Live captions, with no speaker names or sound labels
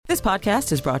This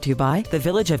podcast is brought to you by the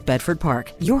Village of Bedford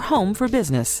Park, your home for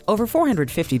business. Over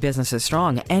 450 businesses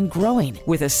strong and growing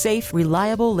with a safe,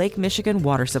 reliable Lake Michigan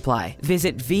water supply.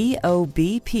 Visit VOBPBiz.com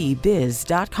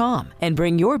and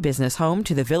bring your business home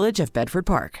to the Village of Bedford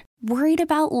Park. Worried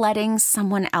about letting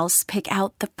someone else pick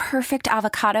out the perfect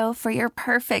avocado for your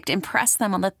perfect impress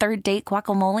them on the third date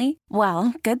guacamole?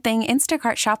 Well, good thing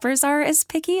Instacart shoppers are as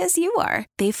picky as you are.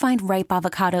 They find ripe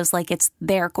avocados like it's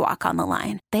their guac on the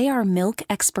line. They are milk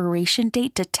expiration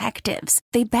date detectives.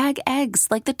 They bag eggs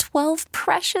like the 12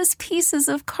 precious pieces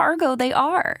of cargo they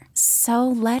are. So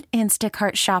let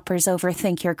Instacart shoppers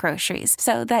overthink your groceries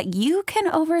so that you can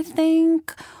overthink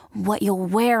what you'll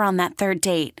wear on that third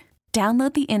date.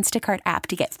 Download the Instacart app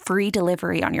to get free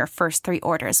delivery on your first 3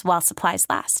 orders while supplies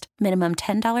last. Minimum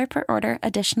 $10 per order.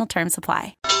 Additional terms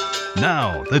apply.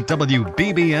 Now, the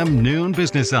WBBM Noon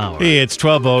Business Hour. It's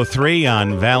 12:03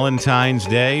 on Valentine's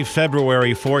Day,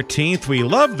 February 14th. We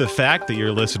love the fact that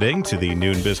you're listening to the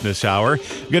Noon Business Hour.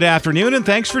 Good afternoon, and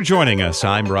thanks for joining us.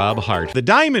 I'm Rob Hart. The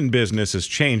diamond business is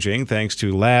changing thanks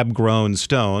to lab-grown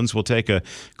stones. We'll take a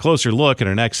closer look in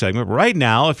our next segment. Right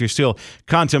now, if you're still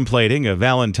contemplating a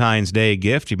Valentine's Day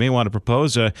gift, you may want to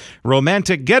propose a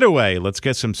romantic getaway. Let's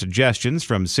get some suggestions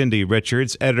from Cindy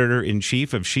Richards,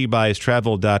 editor-in-chief of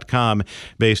SheBuysTravel.com.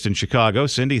 Based in Chicago.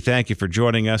 Cindy, thank you for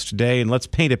joining us today. And let's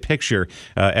paint a picture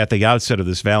at the outset of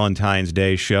this Valentine's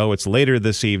Day show. It's later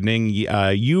this evening.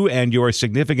 You and your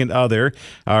significant other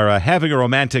are having a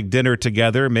romantic dinner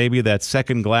together. Maybe that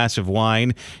second glass of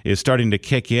wine is starting to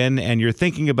kick in, and you're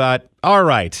thinking about, all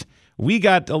right, we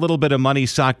got a little bit of money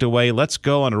socked away. Let's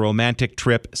go on a romantic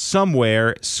trip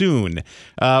somewhere soon.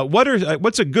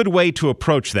 What's a good way to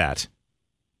approach that?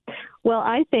 Well,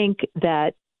 I think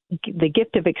that the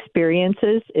gift of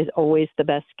experiences is always the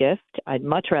best gift. I'd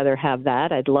much rather have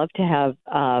that. I'd love to have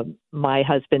my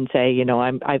husband say,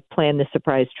 I've planned this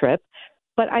surprise trip.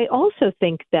 But I also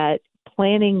think that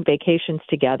planning vacations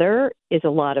together is a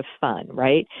lot of fun,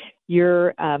 right?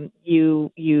 You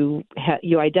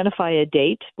identify a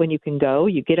date when you can go,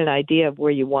 you get an idea of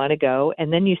where you want to go,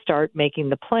 and then you start making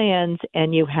the plans,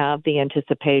 and you have the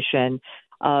anticipation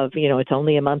of, it's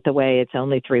only a month away, it's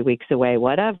only 3 weeks away,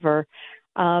 whatever.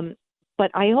 But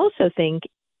I also think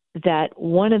that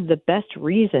one of the best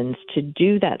reasons to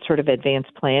do that sort of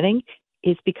advanced planning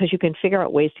is because you can figure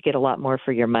out ways to get a lot more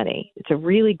for your money. It's a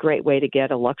really great way to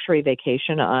get a luxury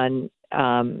vacation on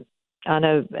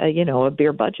a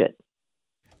beer budget.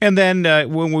 And then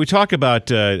when we talk about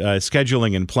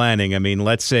scheduling and planning, I mean,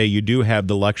 let's say you do have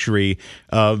the luxury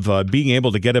of being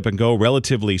able to get up and go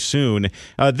relatively soon.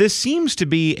 This seems to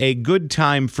be a good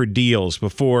time for deals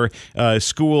before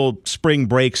school spring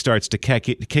break starts to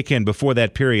kick in before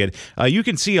that period. You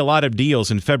can see a lot of deals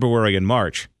in February and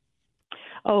March.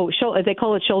 Oh, they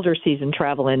call it shoulder season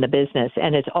travel in the business,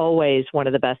 and it's always one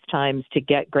of the best times to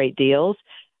get great deals.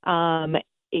 There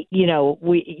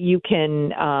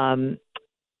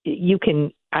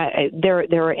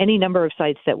are any number of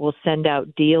sites that will send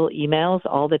out deal emails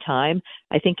all the time.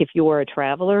 I think if you are a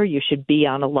traveler, you should be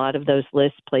on a lot of those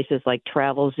lists, places like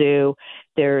TravelZoo.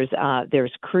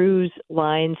 There's cruise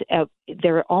lines.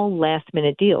 They're all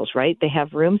last-minute deals, right? They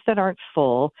have rooms that aren't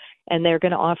full, and they're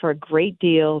going to offer a great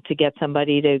deal to get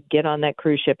somebody to get on that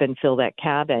cruise ship and fill that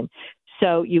cabin.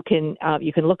 So you can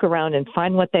look around and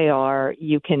find what they are.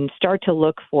 You can start to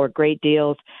look for great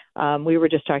deals. We were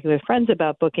just talking with friends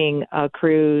about booking a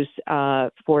cruise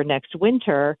for next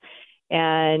winter,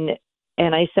 and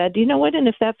I said, you know what? And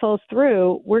if that falls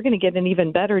through, we're going to get an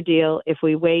even better deal if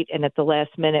we wait and at the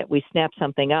last minute we snap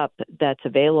something up that's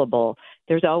available.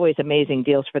 There's always amazing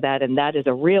deals for that, and that is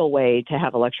a real way to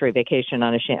have a luxury vacation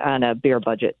on a beer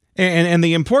budget. And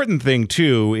the important thing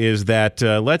too is that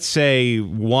let's say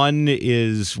one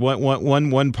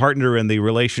partner in the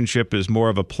relationship is more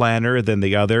of a planner than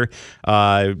the other.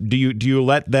 Do you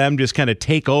let them just kind of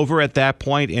take over at that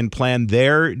point and plan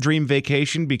their dream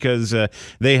vacation because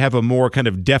they have a more kind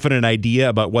of definite idea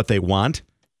about what they want?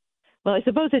 Well, I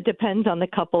suppose it depends on the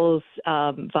couple's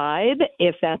vibe.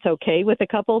 If that's okay with a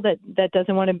couple that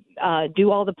doesn't want to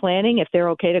do all the planning, if they're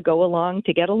okay to go along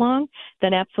to get along,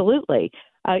 then absolutely.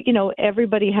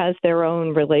 Everybody has their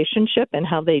own relationship and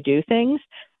how they do things.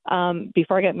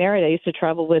 Before I got married, I used to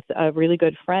travel with a really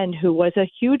good friend who was a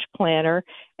huge planner,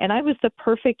 and I was the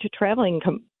perfect traveling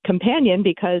companion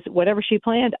because whatever she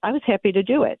planned, I was happy to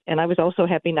do it. And I was also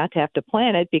happy not to have to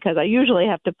plan it because I usually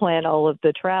have to plan all of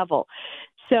the travel.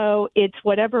 So it's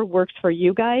whatever works for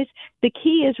you guys. The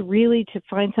key is really to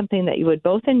find something that you would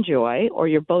both enjoy or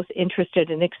you're both interested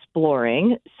in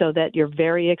exploring so that you're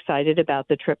very excited about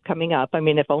the trip coming up. I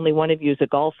mean, if only one of you is a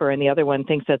golfer and the other one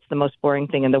thinks that's the most boring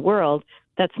thing in the world,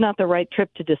 that's not the right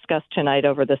trip to discuss tonight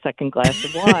over the second glass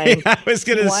of wine. I was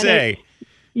going to say.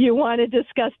 You want to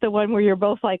discuss the one where you're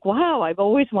both like, wow, I've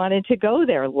always wanted to go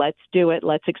there. Let's do it.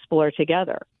 Let's explore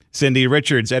together. Cindy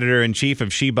Richards, editor-in-chief of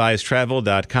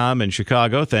SheBuysTravel.com in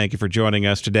Chicago. Thank you for joining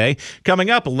us today. Coming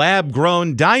up,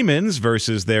 lab-grown diamonds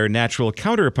versus their natural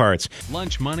counterparts.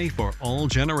 Lunch money for all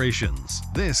generations.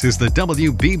 This is the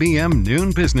WBBM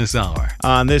Noon Business Hour.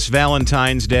 On this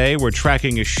Valentine's Day, we're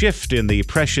tracking a shift in the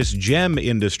precious gem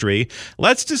industry.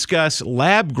 Let's discuss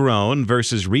lab-grown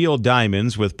versus real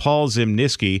diamonds with Paul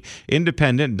Zimnisky,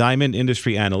 independent diamond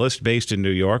industry analyst based in New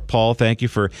York. Paul, thank you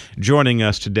for joining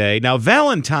us today. Now,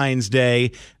 Valentine's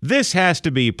Day, this has to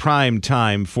be prime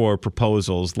time for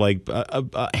proposals, like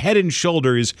head and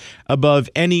shoulders above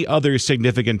any other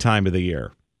significant time of the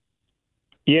year.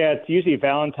 Yeah, it's usually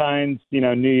Valentine's,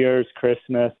 New Year's,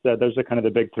 Christmas. Those are kind of the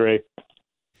big three.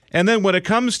 And then when it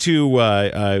comes to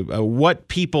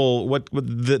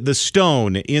the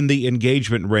stone in the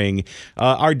engagement ring,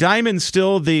 are diamonds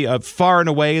still the far and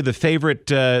away the favorite,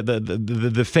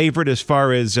 the favorite as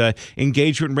far as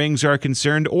engagement rings are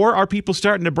concerned, or are people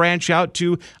starting to branch out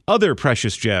to other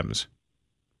precious gems?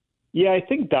 Yeah, I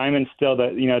think diamond's still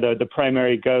the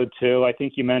primary go-to. I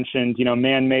think you mentioned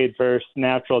man-made versus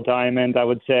natural diamond. I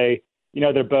would say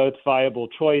they're both viable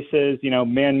choices.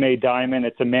 Man-made diamond,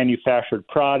 it's a manufactured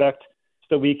product,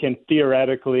 so we can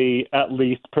theoretically at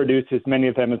least produce as many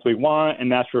of them as we want,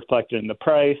 and that's reflected in the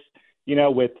price.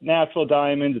 With natural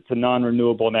diamonds, it's a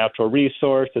non-renewable natural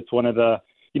resource. It's one of the,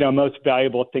 most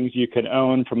valuable things you can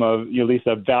own from at least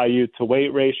a value to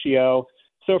weight ratio.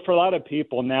 So for a lot of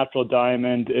people, natural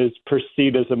diamond is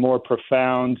perceived as a more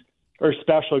profound or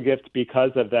special gift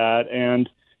because of that. And,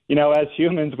 as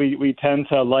humans, we tend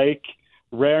to like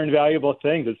rare and valuable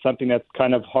things. It's something that's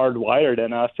kind of hardwired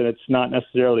in us, and it's not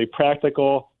necessarily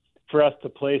practical for us to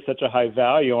place such a high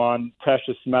value on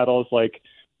precious metals like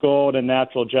gold and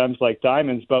natural gems like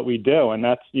diamonds, but we do, and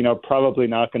that's probably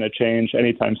not going to change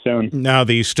anytime soon. Now,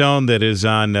 the stone that is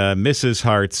on Mrs.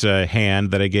 Hart's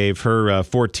hand that I gave her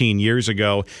 14 years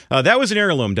ago, that was an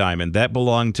heirloom diamond. That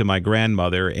belonged to my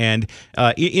grandmother, and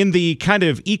in the kind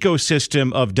of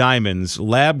ecosystem of diamonds,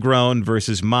 lab-grown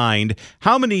versus mined,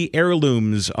 how many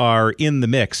heirlooms are in the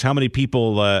mix? How many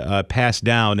people pass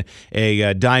down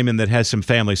a diamond that has some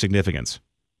family significance?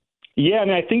 Yeah,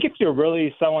 and I think if you're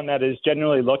really someone that is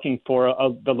generally looking for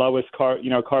the lowest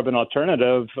carbon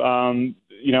alternative, a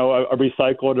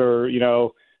recycled or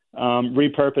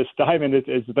repurposed diamond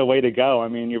is the way to go. I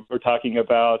mean, we're talking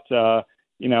about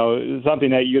something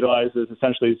that utilizes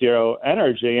essentially zero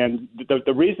energy, and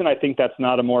the reason I think that's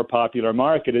not a more popular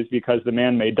market is because the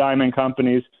man-made diamond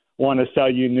companies want to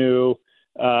sell you new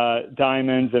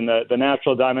diamonds, and the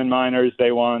natural diamond miners,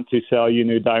 they want to sell you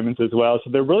new diamonds as well. So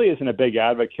there really isn't a big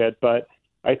advocate, but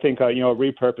I think a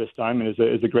repurposed diamond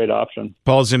is a great option.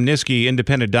 Paul Zimnisky,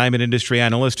 independent diamond industry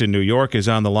analyst in New York, is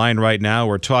on the line right now.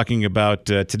 We're talking about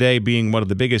today being one of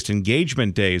the biggest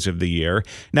engagement days of the year.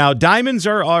 Now, diamonds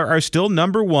are still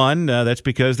number one. That's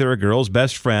because they're a girl's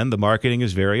best friend. The marketing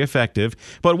is very effective.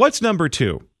 But what's number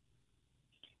two?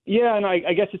 Yeah, and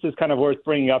I guess this is kind of worth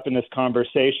bringing up in this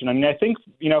conversation. I mean, I think,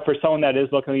 for someone that is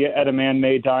looking at a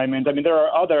man-made diamond, I mean, there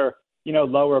are other,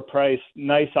 lower price,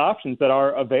 nice options that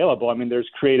are available. I mean, there's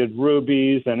created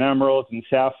rubies and emeralds and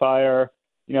sapphire,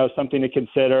 something to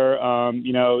consider.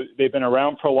 They've been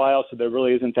around for a while, so there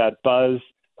really isn't that buzz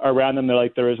around them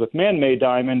like there is with man-made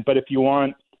diamond. But if you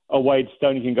want a white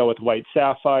stone, you can go with white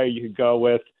sapphire. You could go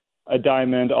with a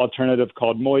diamond alternative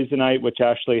called moissanite, which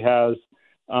actually has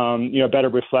better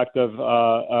reflective,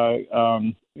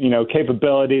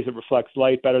 capabilities. It reflects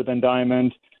light better than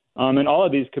diamond. And all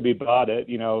of these could be bought at,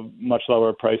 much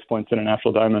lower price points than a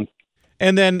natural diamond.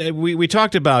 And then we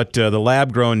talked about the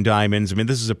lab-grown diamonds. I mean,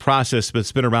 this is a process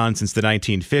that's been around since the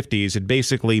 1950s. It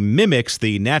basically mimics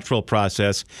the natural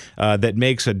process that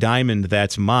makes a diamond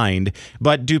that's mined.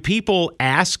 But do people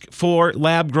ask for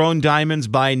lab-grown diamonds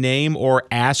by name or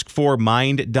ask for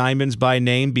mined diamonds by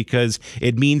name because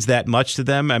it means that much to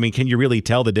them? I mean, can you really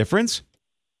tell the difference?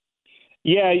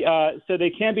 Yeah, so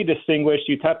they can be distinguished.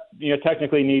 You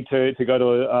technically need to go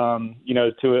to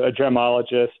to a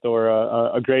gemologist or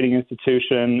a grading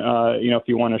institution, if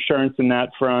you want assurance in that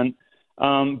front.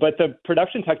 But the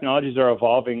production technologies are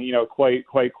evolving,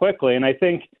 quite quickly. And I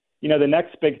think, the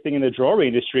next big thing in the jewelry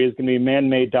industry is going to be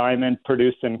man-made diamond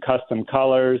produced in custom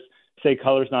colors, say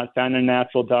colors not found in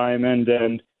natural diamond.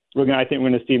 And I think we're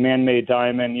going to see man-made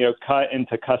diamond, cut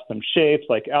into custom shapes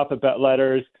like alphabet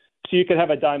letters. So you could have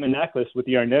a diamond necklace with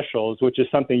your initials, which is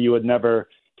something you would never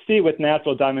see with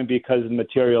natural diamond because the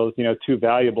material is, too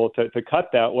valuable to cut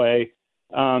that way.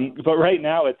 But right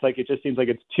now, it just seems like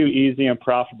it's too easy and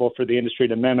profitable for the industry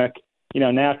to mimic,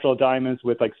 natural diamonds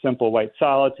with like simple white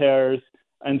solitaires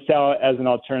and sell it as an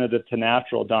alternative to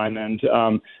natural diamond.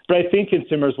 But I think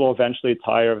consumers will eventually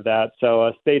tire of that.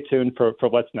 So stay tuned for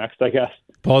what's next, I guess.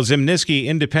 Paul Zimnisky,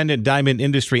 independent diamond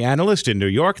industry analyst in New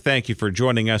York. Thank you for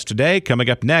joining us today. Coming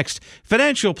up next,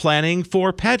 financial planning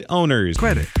for pet owners.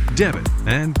 Credit, debit,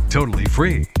 and totally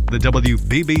free. The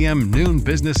WBBM Noon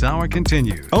Business Hour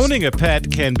continues. Owning a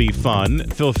pet can be fun,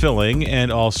 fulfilling,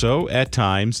 and also, at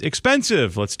times,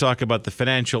 expensive. Let's talk about the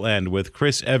financial end with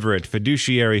Chris Everett,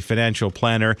 fiduciary financial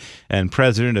planner and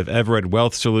president of Everett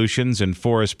Wealth Solutions in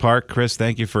Forest Park. Chris,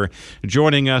 thank you for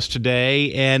joining us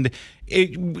today. And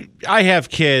I have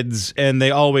kids, and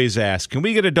they always ask, can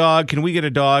we get a dog? Can we get a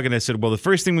dog? And I said, well, the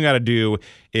first thing we got to do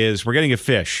is we're getting a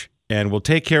fish. And we'll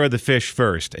take care of the fish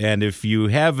first. And if you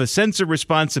have a sense of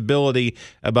responsibility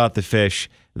about the fish,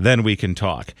 then we can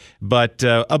talk. But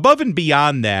above and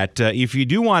beyond that, if you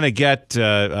do want to get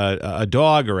a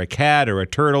dog or a cat or a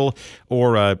turtle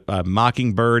or a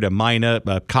mockingbird, a myna,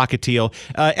 a cockatiel,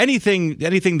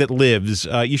 anything that lives,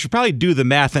 you should probably do the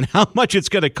math on how much it's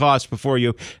going to cost before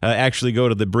you actually go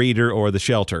to the breeder or the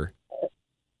shelter.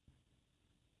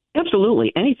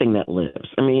 Absolutely. Anything that lives.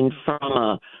 I mean,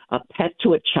 from a pet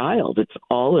to a child, it's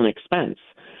all an expense.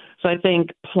 So I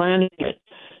think planning it,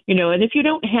 and if you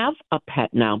don't have a pet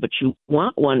now, but you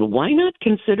want one, why not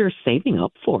consider saving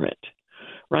up for it,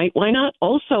 right? Why not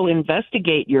also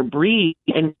investigate your breed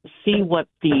and see what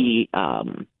the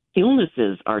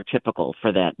illnesses are typical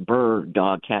for that bird,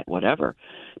 dog, cat, whatever?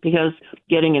 Because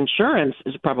getting insurance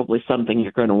is probably something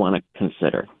you're going to want to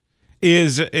consider.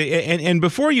 And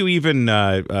before you even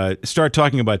start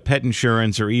talking about pet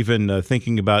insurance or even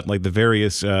thinking about like the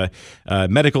various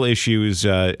medical issues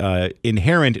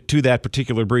inherent to that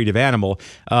particular breed of animal,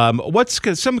 what's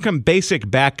some basic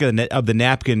back of the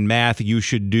napkin math you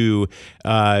should do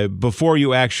before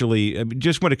you actually,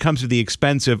 just when it comes to the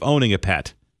expense of owning a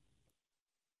pet?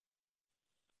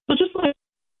 Well, just like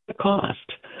the cost.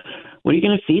 What are you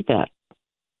going to feed that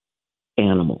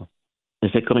animal? Is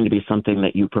it going to be something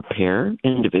that you prepare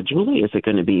individually? Is it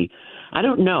going to be, I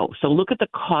don't know. So look at the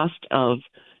cost of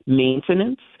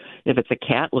maintenance. If it's a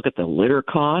cat, look at the litter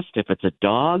cost. If it's a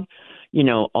dog,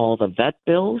 all the vet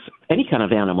bills, any kind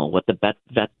of animal, what the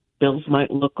vet bills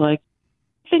might look like.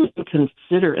 I think you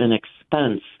consider an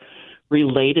expense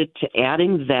related to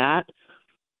adding that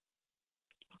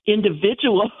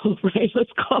individual, right? Let's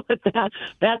call it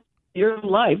that your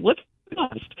life. What's the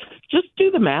cost? Just do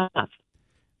the math.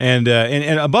 And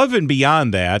above and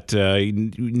beyond that,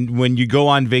 when you go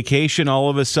on vacation, all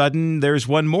of a sudden there's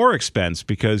one more expense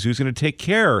because who's going to take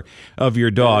care of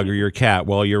your dog or your cat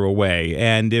while you're away?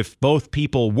 And if both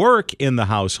people work in the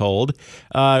household,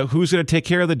 who's going to take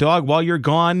care of the dog while you're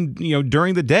gone?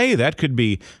 During the day, that could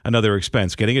be another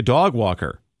expense. Getting a dog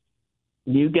walker.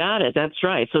 You got it. That's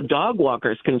right. So dog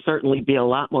walkers can certainly be a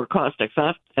lot more cost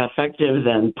effective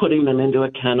than putting them into a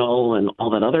kennel and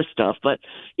all that other stuff. But,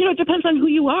 it depends on who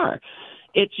you are.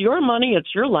 It's your money.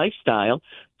 It's your lifestyle.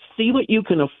 See what you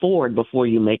can afford before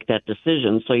you make that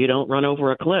decision so you don't run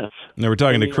over a cliff. Now we're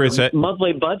talking to Chris.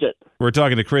 Monthly budget. We're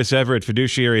talking to Chris Everett,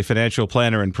 fiduciary financial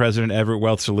planner and president, Everett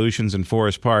Wealth Solutions in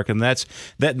Forest Park, and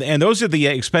and those are the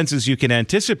expenses you can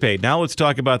anticipate. Now let's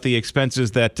talk about the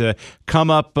expenses that come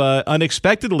up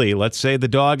unexpectedly. Let's say the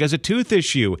dog has a tooth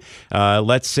issue.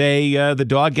 Let's say the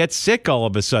dog gets sick all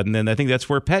of a sudden, and I think that's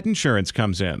where pet insurance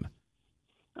comes in.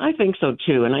 I think so,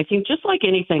 too. And I think just like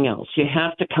anything else, you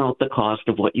have to count the cost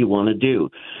of what you want to do.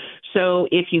 So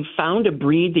if you found a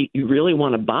breed that you really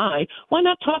want to buy, why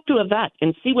not talk to a vet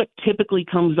and see what typically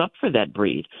comes up for that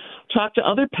breed? Talk to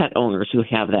other pet owners who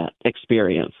have that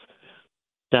experience.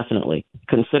 Definitely.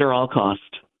 Consider all cost.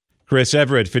 Chris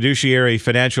Everett, fiduciary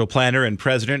financial planner and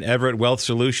president, Everett Wealth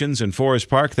Solutions in Forest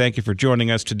Park. Thank you for joining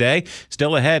us today.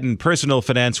 Still ahead in Personal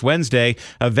Finance Wednesday,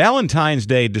 a Valentine's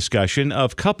Day discussion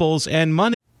of couples and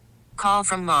money. Call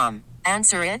from mom.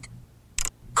 Answer it.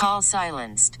 Call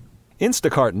silenced.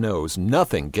 Instacart knows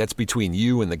nothing gets between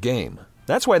you and the game.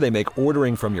 That's why they make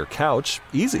ordering from your couch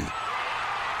easy.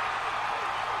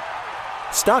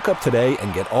 Stock up today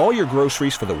and get all your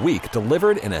groceries for the week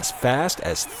delivered in as fast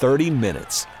as 30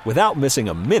 minutes without missing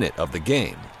a minute of the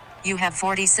game. You have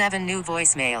 47 new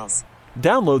voicemails.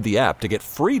 Download the app to get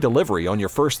free delivery on your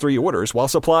first 3 orders while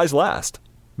supplies last.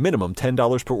 Minimum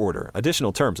 $10 per order.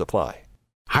 Additional terms apply.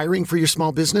 Hiring for your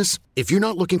small business? If you're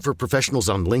not looking for professionals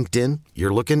on LinkedIn,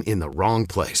 you're looking in the wrong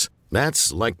place.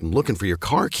 That's like looking for your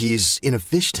car keys in a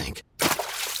fish tank.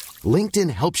 LinkedIn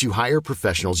helps you hire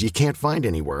professionals you can't find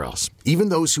anywhere else, even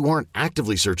those who aren't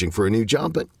actively searching for a new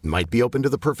job but might be open to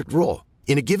the perfect role.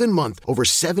 In a given month, over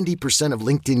 70% of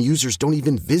LinkedIn users don't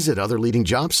even visit other leading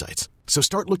job sites. So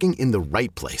start looking in the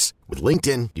right place. With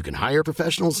LinkedIn, you can hire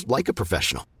professionals like a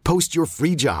professional. Post your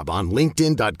free job on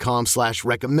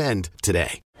linkedin.com/recommend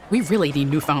today. We really need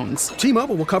new phones.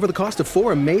 T-Mobile will cover the cost of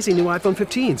 4 amazing new iPhone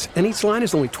 15s, and each line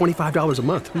is only $25 a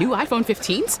month. New iPhone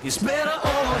 15s? It's better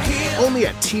over here. Only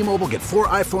at T-Mobile, get 4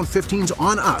 iPhone 15s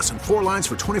on us and 4 lines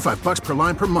for $25 per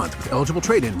line per month with eligible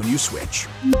trade-in when you switch.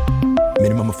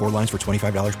 Minimum of 4 lines for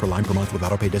 $25 per line per month with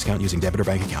autopay discount using debit or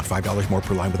bank account. $5 more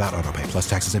per line without autopay, plus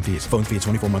taxes and fees. Phone fee at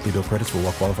 24 monthly bill credits for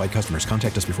well-qualified customers.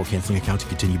 Contact us before canceling account to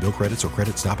continue bill credits or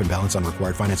credit stop and balance on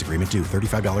required finance agreement due.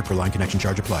 $35 per line connection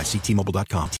charge applies. See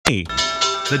T-Mobile.com.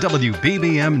 The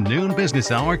WBBM Noon Business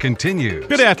Hour continues.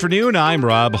 Good afternoon, I'm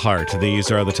Rob Hart.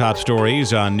 These are the top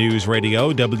stories on News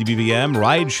Radio WBBM.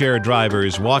 Rideshare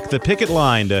drivers walk the picket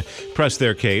line to press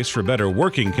their case for better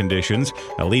working conditions.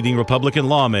 A leading Republican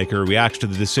lawmaker reacts to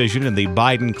the decision in the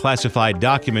Biden classified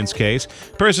documents case.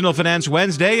 Personal Finance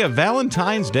Wednesday, a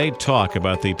Valentine's Day talk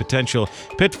about the potential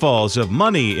pitfalls of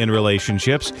money in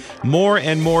relationships. More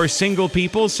and more single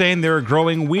people saying they're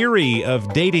growing weary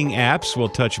of dating apps. We'll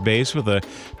touch base with a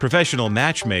professional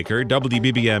matchmaker.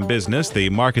 WBBM Business, the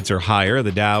markets are higher.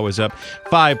 The Dow is up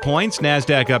 5 points.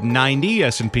 NASDAQ up 90.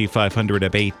 S&P 500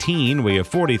 up 18. We have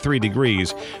 43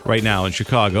 degrees right now in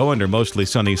Chicago under mostly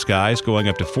sunny skies, going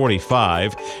up to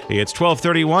 45. It's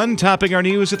 12:31, topping our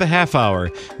news at the half hour.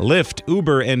 Lyft,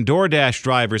 Uber, and DoorDash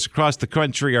drivers across the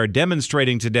country are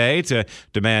demonstrating today to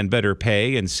demand better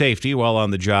pay and safety while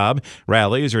on the job.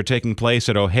 Rallies are taking place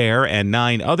at O'Hare and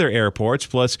 9 other airports,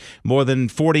 plus more than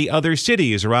 40 other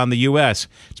cities around the U.S.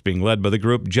 It's being led by the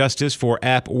group Justice for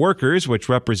App Workers, which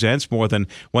represents more than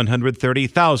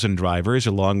 130,000 drivers,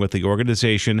 along with the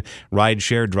organization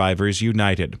Rideshare Drivers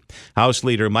United. House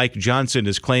Leader Mike Johnson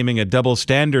is claiming a double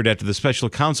standard after the special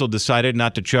counsel decided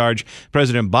not to charge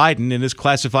President Biden in his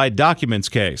classified documents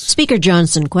case. Speaker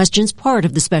Johnson questions part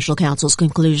of the special counsel's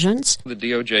conclusions. The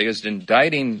DOJ is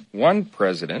indicting one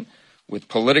president with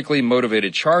politically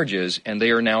motivated charges, and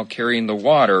they are now carrying the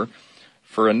water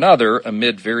for another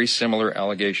amid very similar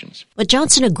allegations. But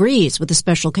Johnson agrees with the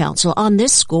special counsel on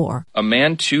this score. A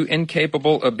man too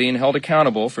incapable of being held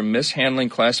accountable for mishandling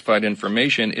classified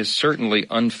information is certainly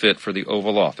unfit for the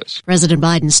Oval Office. President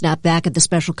Biden snapped back at the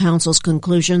special counsel's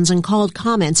conclusions and called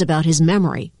comments about his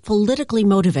memory politically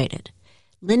motivated.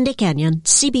 Linda Kenyon,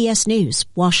 CBS News,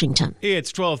 Washington.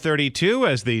 It's 12:32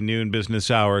 as the noon business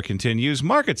hour continues.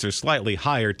 Markets are slightly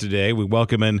higher today. We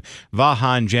welcome in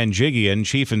Vahan Janjigian,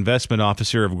 Chief Investment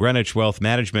Officer of Greenwich Wealth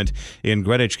Management in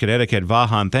Greenwich, Connecticut.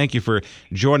 Vahan, thank you for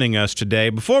joining us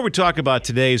today. Before we talk about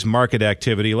today's market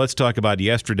activity, let's talk about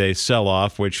yesterday's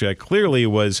sell-off, which clearly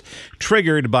was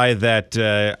triggered by that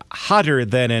hotter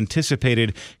than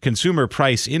anticipated consumer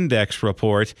price index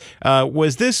report.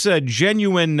 Was this a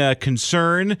genuine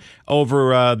concern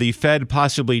over the Fed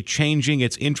possibly changing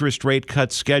its interest rate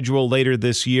cut schedule later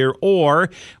this year, or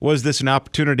was this an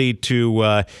opportunity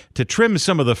to trim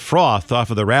some of the froth off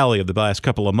of the rally of the last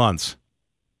couple of months?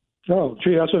 Oh,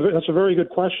 gee, that's a very good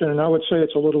question, and I would say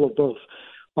it's a little of both.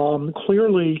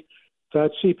 Clearly,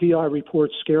 that CPI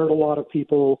report scared a lot of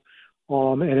people,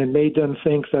 and it made them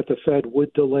think that the Fed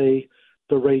would delay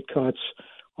the rate cuts.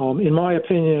 In my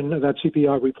opinion, that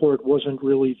CPI report wasn't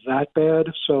really that bad,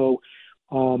 so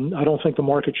I don't think the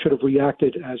market should have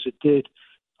reacted as it did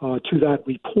to that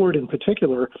report in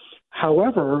particular.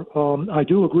 However, I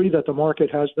do agree that the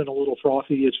market has been a little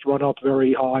frothy. It's run up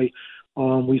very high.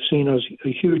 We've seen a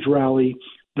huge rally.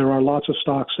 There are lots of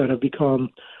stocks that have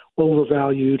become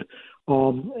overvalued.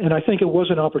 And I think it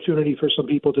was an opportunity for some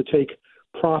people to take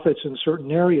profits in certain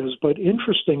areas. But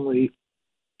interestingly,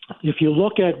 if you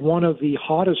look at one of the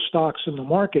hottest stocks in the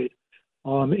market,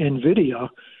 NVIDIA,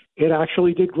 it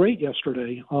actually did great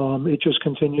yesterday. It just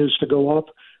continues to go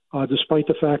up, despite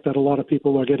the fact that a lot of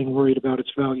people are getting worried about its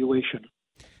valuation.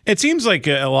 It seems like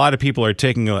a lot of people are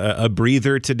taking a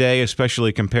breather today,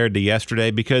 especially compared to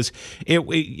yesterday, because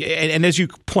and as you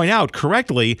point out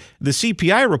correctly, the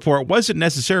CPI report wasn't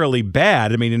necessarily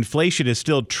bad. I mean, inflation is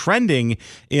still trending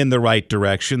in the right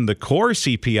direction. The core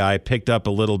CPI picked up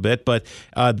a little bit, but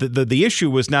the issue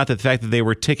was not the fact that they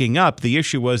were ticking up. The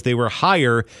issue was they were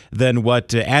higher than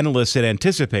what analysts had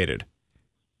anticipated.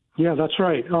 Yeah, that's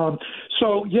right.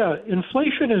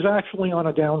 Inflation is actually on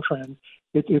a downtrend.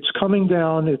 It's coming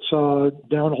down. It's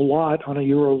down a lot on a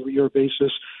year-over-year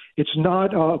basis. It's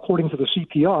not, according to the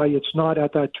CPI, it's not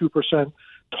at that 2%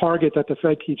 target that the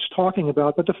Fed keeps talking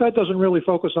about, but the Fed doesn't really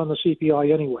focus on the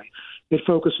CPI anyway. It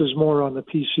focuses more on the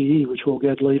PCE, which we'll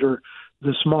get later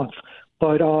this month.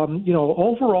 But,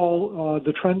 overall,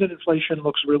 the trend in inflation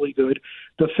looks really good.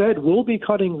 The Fed will be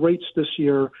cutting rates this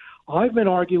year. I've been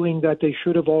arguing that they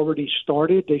should have already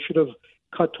started. They should have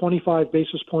cut 25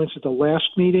 basis points at the last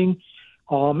meeting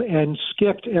and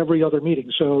skipped every other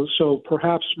meeting. So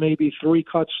perhaps maybe 3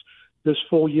 cuts this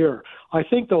full year. I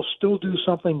think they'll still do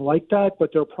something like that, but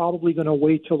they're probably going to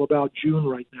wait till about June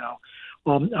right now.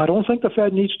 I don't think the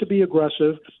Fed needs to be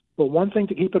aggressive, but one thing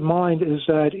to keep in mind is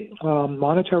that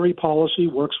monetary policy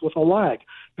works with a lag,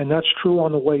 and that's true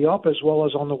on the way up as well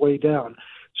as on the way down.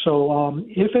 So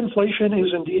if inflation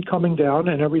is indeed coming down,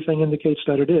 and everything indicates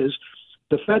that it is,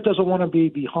 the Fed doesn't want to be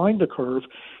behind the curve.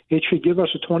 It should give us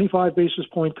a 25 basis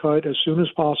point cut as soon as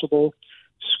possible,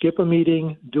 skip a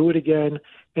meeting, do it again,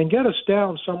 and get us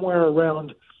down somewhere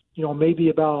around, maybe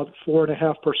about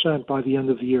 4.5% by the end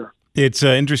of the year. It's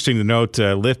interesting to note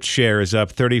Lyft share is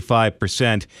up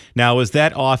 35%. Now, is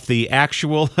that off the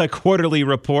actual quarterly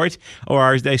report, or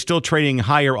are they still trading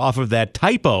higher off of that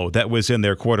typo that was in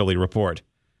their quarterly report?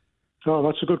 Oh,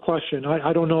 that's a good question.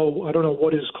 I don't know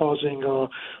what is causing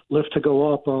Lyft to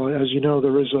go up. As you know,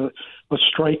 there is a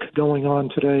strike going on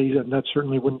today, and that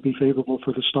certainly wouldn't be favorable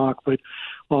for the stock. But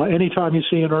anytime you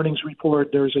see an earnings report,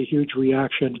 there's a huge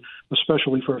reaction,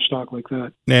 especially for a stock like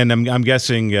that. And I'm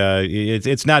guessing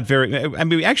it's not very. I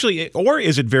mean, actually, or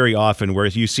is it very often where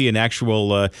you see an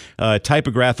actual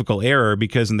typographical error?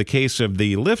 Because in the case of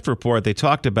the Lyft report, they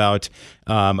talked about,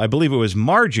 I believe it was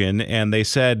margin, and they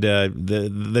said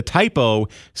the typo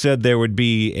said there would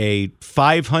be a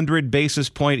 500 basis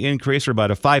point increase, or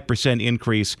about a 5%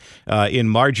 increase in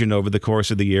margin over the course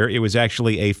of the year. It was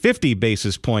actually a 50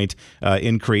 basis point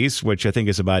increase, which I think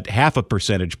is about half a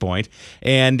percentage point,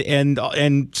 and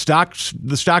the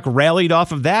stock rallied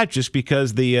off of that just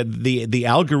because the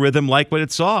algorithm liked what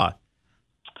it saw.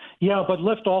 Yeah, but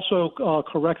Lyft also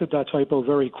corrected that typo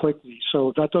very quickly,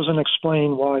 so that doesn't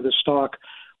explain why the stock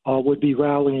would be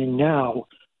rallying now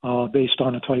based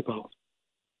on a typo.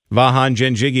 Vahan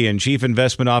Janjigian, Chief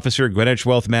Investment Officer, Greenwich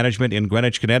Wealth Management in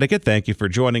Greenwich, Connecticut. Thank you for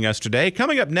joining us today.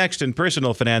 Coming up next in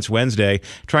Personal Finance Wednesday,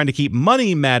 trying to keep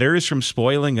money matters from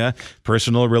spoiling a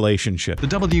personal relationship. The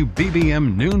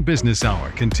WBBM Noon Business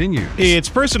Hour continues. It's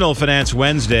Personal Finance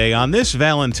Wednesday. On this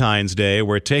Valentine's Day,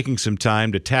 we're taking some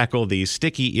time to tackle the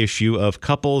sticky issue of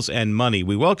couples and money.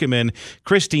 We welcome in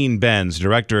Christine Benz,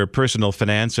 Director of Personal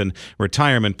Finance and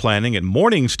Retirement Planning at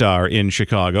Morningstar in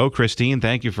Chicago. Christine,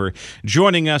 thank you for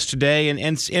joining us today. And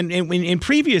in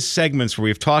previous segments where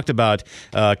we've talked about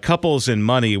couples and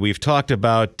money, we've talked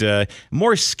about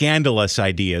more scandalous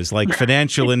ideas like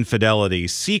financial infidelity,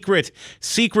 secret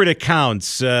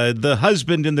accounts. The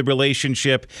husband in the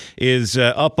relationship is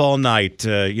up all night,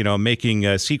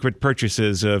 making secret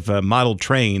purchases of model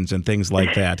trains and things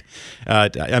like that.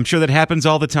 I'm sure that happens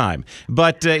all the time.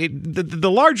 But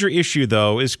the larger issue,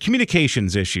 though, is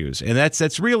communications issues, and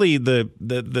that's really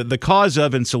the cause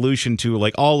of and solution to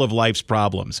like all of life's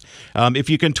problems. If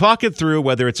you can talk it through,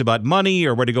 whether it's about money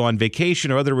or where to go on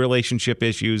vacation or other relationship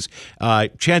issues,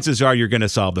 chances are you're going to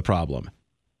solve the problem.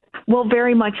 Well,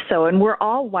 very much so. And we're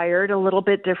all wired a little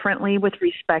bit differently with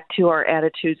respect to our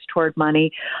attitudes toward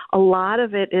money. A lot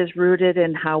of it is rooted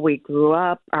in how we grew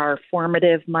up, our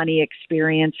formative money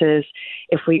experiences.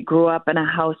 If we grew up in a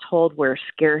household where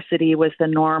scarcity was the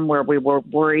norm, where we were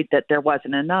worried that there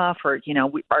wasn't enough, or,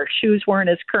 our shoes weren't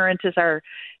as current as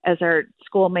our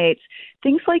schoolmates,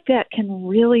 things like that can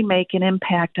really make an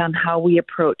impact on how we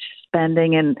approach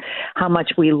spending and how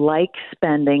much we like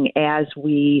spending as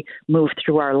we move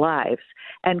through our lives.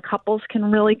 And couples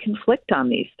can really conflict on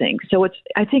these things. So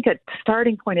I think a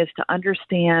starting point is to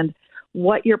understand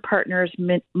what your partner's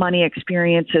money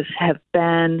experiences have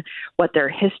been, what their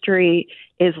history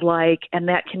is like, and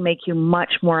that can make you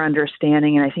much more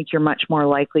understanding. And I think you're much more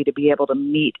likely to be able to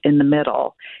meet in the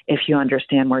middle if you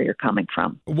understand where you're coming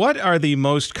from. What are the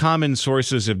most common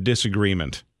sources of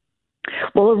disagreement?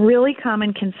 Well, a really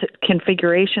common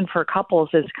configuration for couples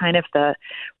is kind of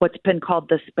what's been called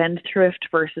the spendthrift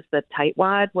versus the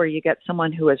tightwad, where you get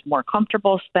someone who is more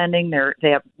comfortable spending,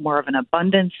 they have more of an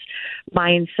abundance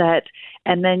mindset,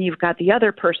 and then you've got the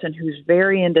other person who's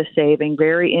very into saving,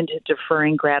 very into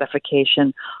deferring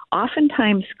gratification.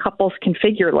 Oftentimes, couples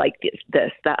configure like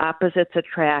this. The opposites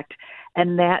attract.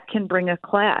 And that can bring a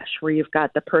clash where you've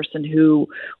got the person who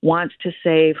wants to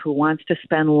save, who wants to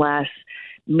spend less,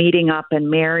 meeting up and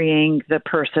marrying the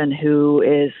person who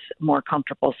is more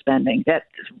comfortable spending. That's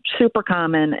super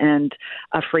common and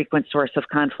a frequent source of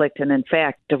conflict and, in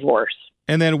fact, divorce.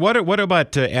 And then what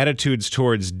about attitudes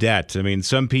towards debt? I mean,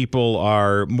 some people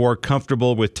are more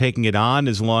comfortable with taking it on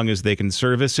as long as they can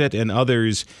service it, and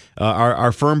others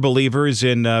are firm believers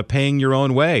in paying your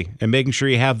own way and making sure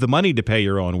you have the money to pay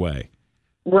your own way.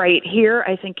 Right. Here,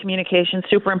 I think communication is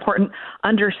super important.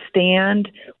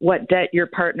 Understand what debt your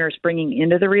partner is bringing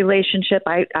into the relationship.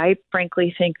 I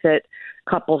frankly think that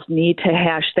couples need to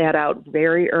hash that out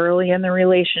very early in the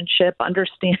relationship.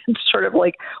 Understand sort of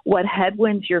like what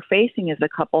headwinds you're facing as a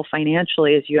couple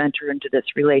financially as you enter into this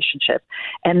relationship.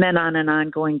 And then on an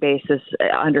ongoing basis,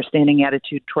 understanding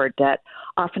attitude toward debt.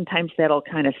 Oftentimes that'll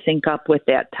kind of sync up with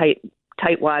that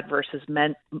tightwad versus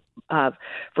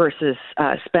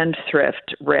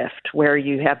spendthrift rift, where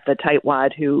you have the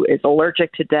tightwad who is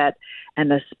allergic to debt and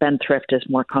the spendthrift is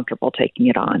more comfortable taking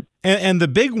it on. And the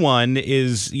big one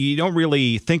is you don't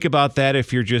really think about that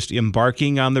if you're just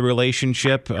embarking on the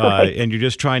relationship and you're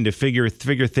just trying to figure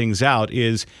things out,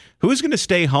 is who's going to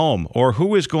stay home or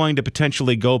who is going to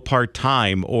potentially go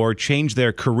part-time or change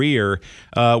their career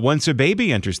once a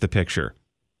baby enters the picture.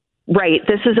 Right.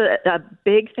 This is a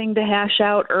big thing to hash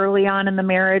out early on in the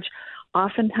marriage.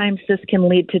 Oftentimes this can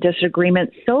lead to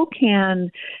disagreement. So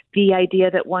can the idea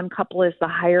that one partner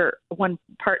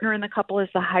in the couple is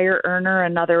the higher earner,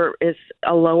 another is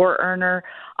a lower earner.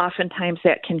 Oftentimes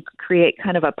that can create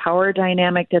kind of a power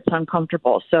dynamic that's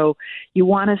uncomfortable. So you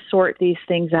want to sort these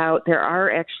things out. There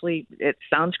are actually, it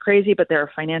sounds crazy, but there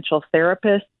are financial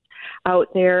therapists out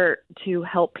there to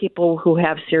help people who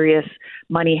have serious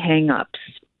money hang-ups.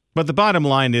 But the bottom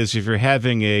line is, if you're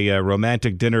having a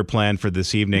romantic dinner plan for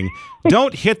this evening,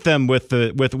 don't hit them with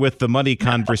the money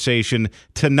conversation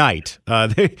tonight.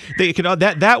 They can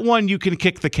that one you can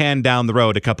kick the can down the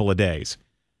road a couple of days.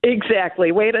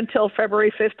 Exactly. Wait until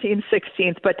February 15th,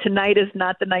 16th, but tonight is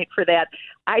not the night for that.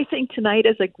 I think tonight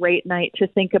is a great night to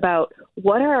think about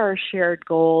what are our shared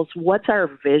goals, what's our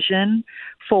vision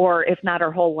for, if not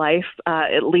our whole life,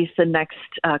 at least the next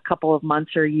couple of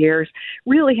months or years.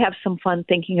 Really have some fun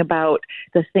thinking about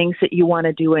the things that you want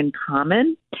to do in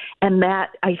common. And that,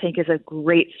 I think, is a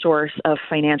great source of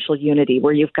financial unity,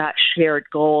 where you've got shared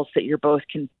goals that you're both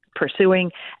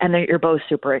pursuing and that you're both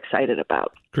super excited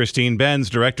about. Christine Benz,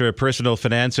 Director of Personal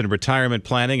Finance and Retirement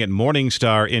Planning at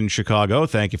Morningstar in Chicago.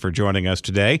 Thank you for joining us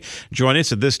today. Join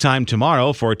us at this time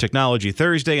tomorrow for Technology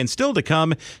Thursday, and still to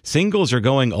come, singles are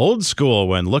going old school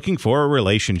when looking for a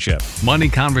relationship. Money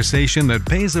conversation that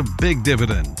pays a big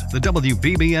dividend. The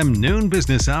WBBM Noon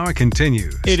Business Hour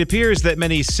continues. It appears that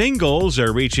many singles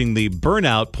are reaching the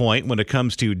burnout point when it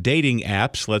comes to dating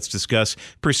apps. Let's discuss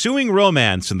pursuing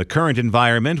romance in the current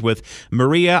environment with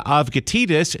Maria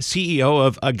Avgatidis, CEO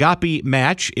of Agape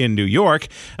Match in New York.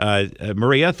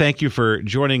 Maria, thank you for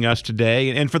joining us today.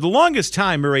 And for the longest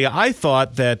time, Maria, I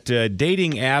thought that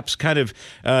dating apps kind of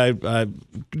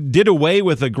did away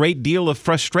with a great deal of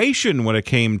frustration when it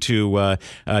came to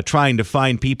trying to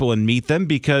find people and meet them,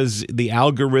 because the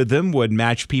algorithm would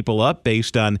match people up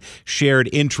based on shared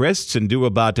interests and do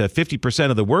about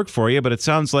 50% of the work for you. But it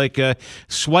sounds like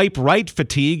swipe right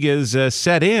fatigue is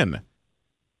set in.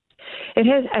 It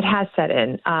has set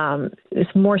in.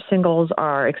 More singles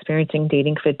are experiencing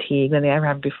dating fatigue than they ever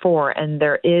have before, and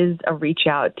there is a reach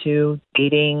out to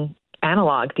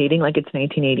analog dating like it's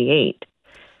 1988.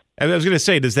 I was going to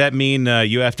say, does that mean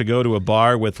you have to go to a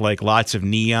bar with like lots of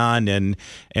neon and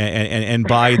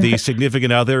buy the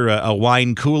significant other a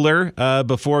wine cooler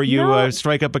before you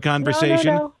strike up a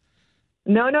conversation? No.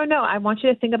 I want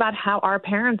you to think about how our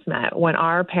parents met. When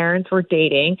our parents were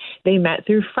dating, they met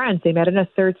through friends. They met in a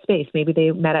third space. Maybe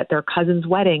they met at their cousin's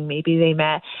wedding. Maybe they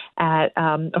met at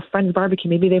a friend's barbecue.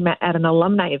 Maybe they met at an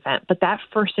alumni event. But that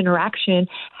first interaction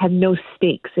had no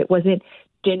stakes. It wasn't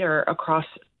dinner across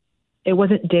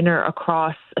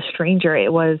a stranger.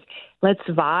 It was, let's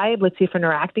vibe, let's see if we're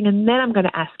interacting, and then I'm going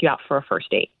to ask you out for a first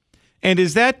date. And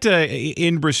is that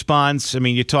in response? I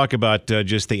mean, you talk about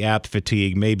just the app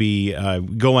fatigue, maybe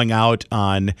going out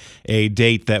on a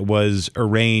date that was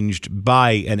arranged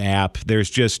by an app.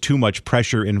 There's just too much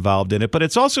pressure involved in it. But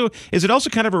is it also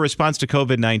kind of a response to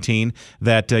COVID-19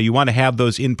 that you want to have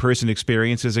those in-person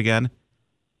experiences again?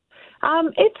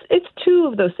 It's two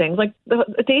of those things. Like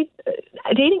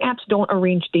dating apps don't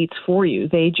arrange dates for you.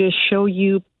 They just show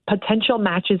you potential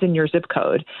matches in your zip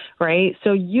code, right?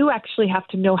 So you actually have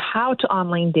to know how to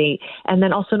online date and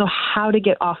then also know how to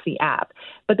get off the app.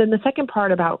 But then the second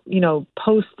part about,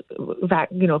 post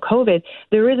COVID,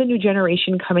 there is a new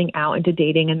generation coming out into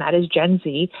dating, and that is Gen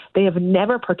Z. They have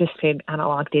never participated in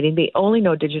analog dating. They only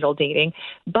know digital dating,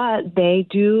 but they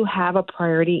do have a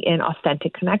priority in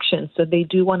authentic connections. So they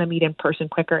do want to meet in person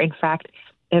quicker. In fact,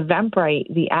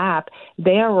 Eventbrite, the app,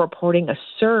 they are reporting a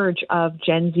surge of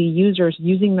Gen Z users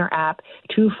using their app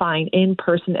to find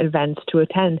in-person events to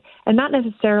attend, and not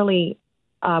necessarily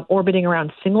orbiting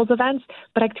around singles events,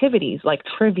 but activities like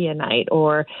trivia night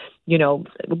or,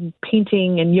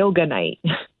 painting and yoga night.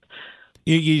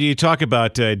 You talk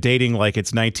about dating like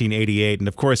it's 1988, and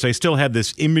of course, I still have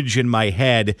this image in my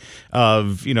head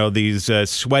of these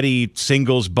sweaty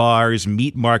singles bars,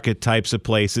 meat market types of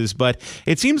places. But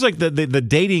it seems like the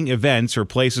dating events or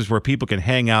places where people can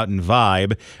hang out and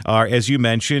vibe are, as you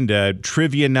mentioned,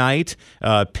 trivia night,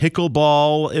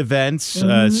 pickleball events,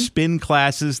 spin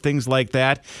classes, things like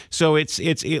that. So it's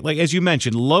like, as you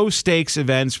mentioned, low stakes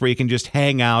events where you can just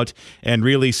hang out and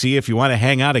really see if you want to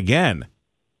hang out again.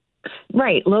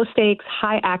 Right. Low stakes,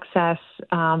 high access.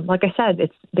 Like I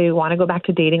said, they want to go back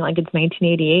to dating like it's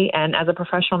 1988. And as a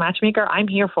professional matchmaker, I'm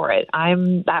here for it.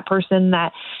 I'm that person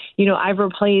that, I've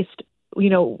replaced,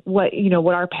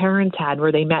 what our parents had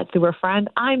where they met through a friend.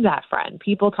 I'm that friend.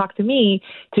 People talk to me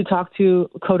to talk to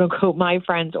quote unquote my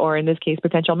friends, or in this case,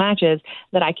 potential matches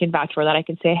that I can vouch for, that I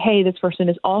can say, hey, this person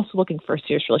is also looking for a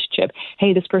serious relationship.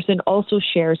 Hey, this person also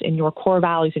shares in your core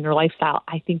values and your lifestyle.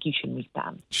 I think you should meet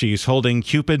them. She's holding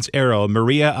Cupid's arrow.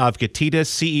 Maria Avgetitas,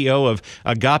 CEO of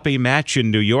Agape Match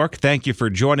in New York. Thank you for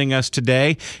joining us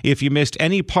today. If you missed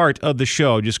any part of the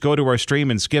show, just go to our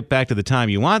stream and skip back to the time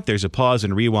you want. There's a pause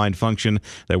and rewind function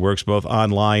that works both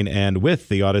online and with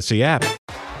the Odyssey app.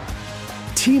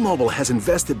 T-Mobile has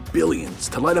invested billions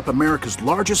to light up America's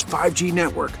largest 5G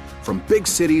network, from big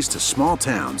cities to small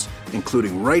towns,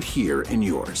 including right here in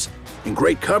yours. And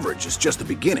great coverage is just the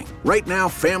beginning. Right now,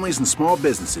 families and small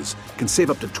businesses can save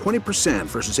up to 20%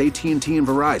 versus AT&T and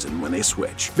Verizon when they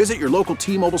switch. Visit your local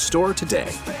T-Mobile store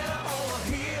today.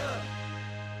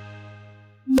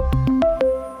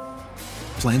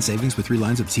 Plan savings with 3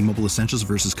 lines of T-Mobile Essentials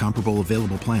versus comparable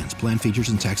available plans. Plan features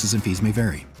and taxes and fees may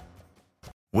vary.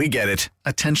 We get it.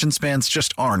 Attention spans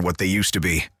just aren't what they used to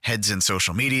be. Heads in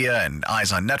social media and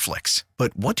eyes on Netflix.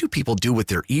 But what do people do with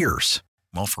their ears?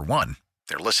 Well, for one,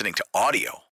 they're listening to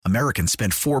audio. Americans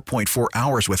spend 4.4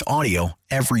 hours with audio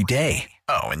every day.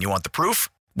 Oh, and you want the proof?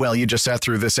 Well, you just sat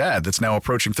through this ad that's now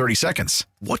approaching 30 seconds.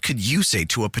 What could you say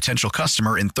to a potential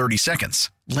customer in 30 seconds?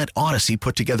 Let Odyssey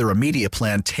put together a media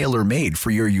plan tailor-made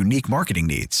for your unique marketing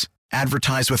needs.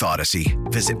 Advertise with Odyssey.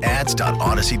 Visit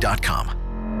ads.odyssey.com.